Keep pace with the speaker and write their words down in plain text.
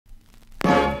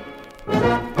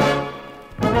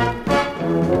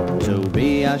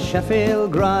a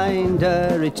Sheffield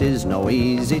Grinder, it is no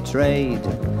easy trade.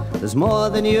 There's more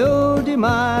than you'd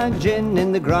imagine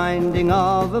in the grinding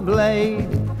of a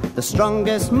blade. The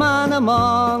strongest man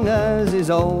among us is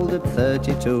old at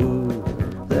 32.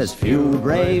 There's few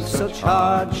brave such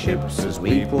hardships as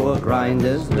we poor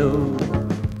grinders do.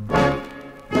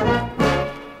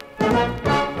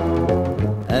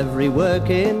 Every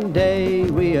working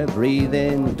day we are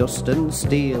breathing dust and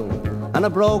steel, and a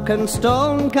broken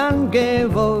stone can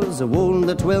give us a wound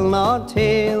that will not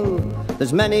heal.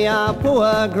 There's many a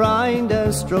poor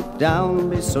grinder struck down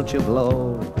by such a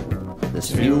blow. There's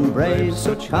few brave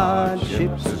such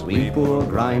hardships as we poor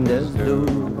grinders do.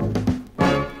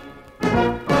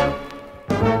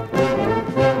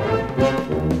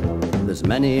 There's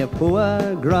many a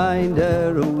poor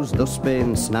grinder who's thus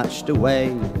been snatched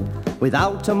away,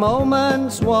 without a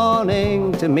moment's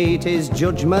warning, to meet his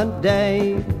judgment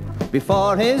day.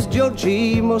 Before his judge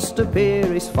he must appear,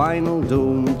 his final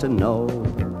doom to know.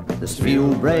 There's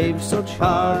few brave such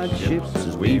hardships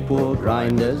as we poor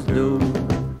grinders do.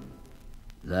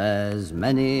 There's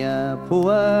many a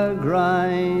poor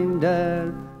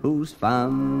grinder whose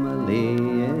family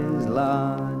is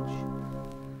large,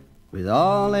 with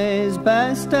all his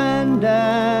best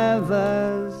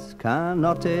endeavours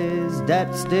cannot his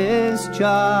debts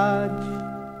discharge.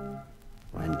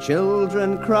 When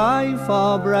children cry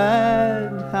for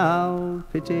bread, how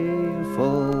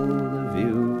pitiful the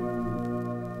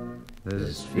view.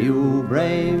 There's few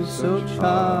brave such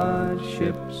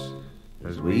hardships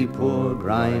as we poor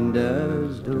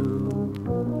grinders do.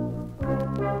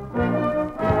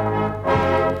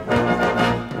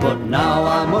 But now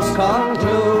I must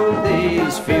conclude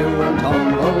these few and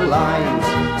humble lines.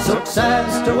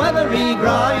 Success to every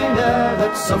grinder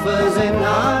that suffers in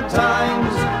hard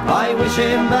times. I wish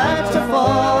him better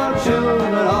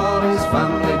fortune and all his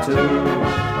family too.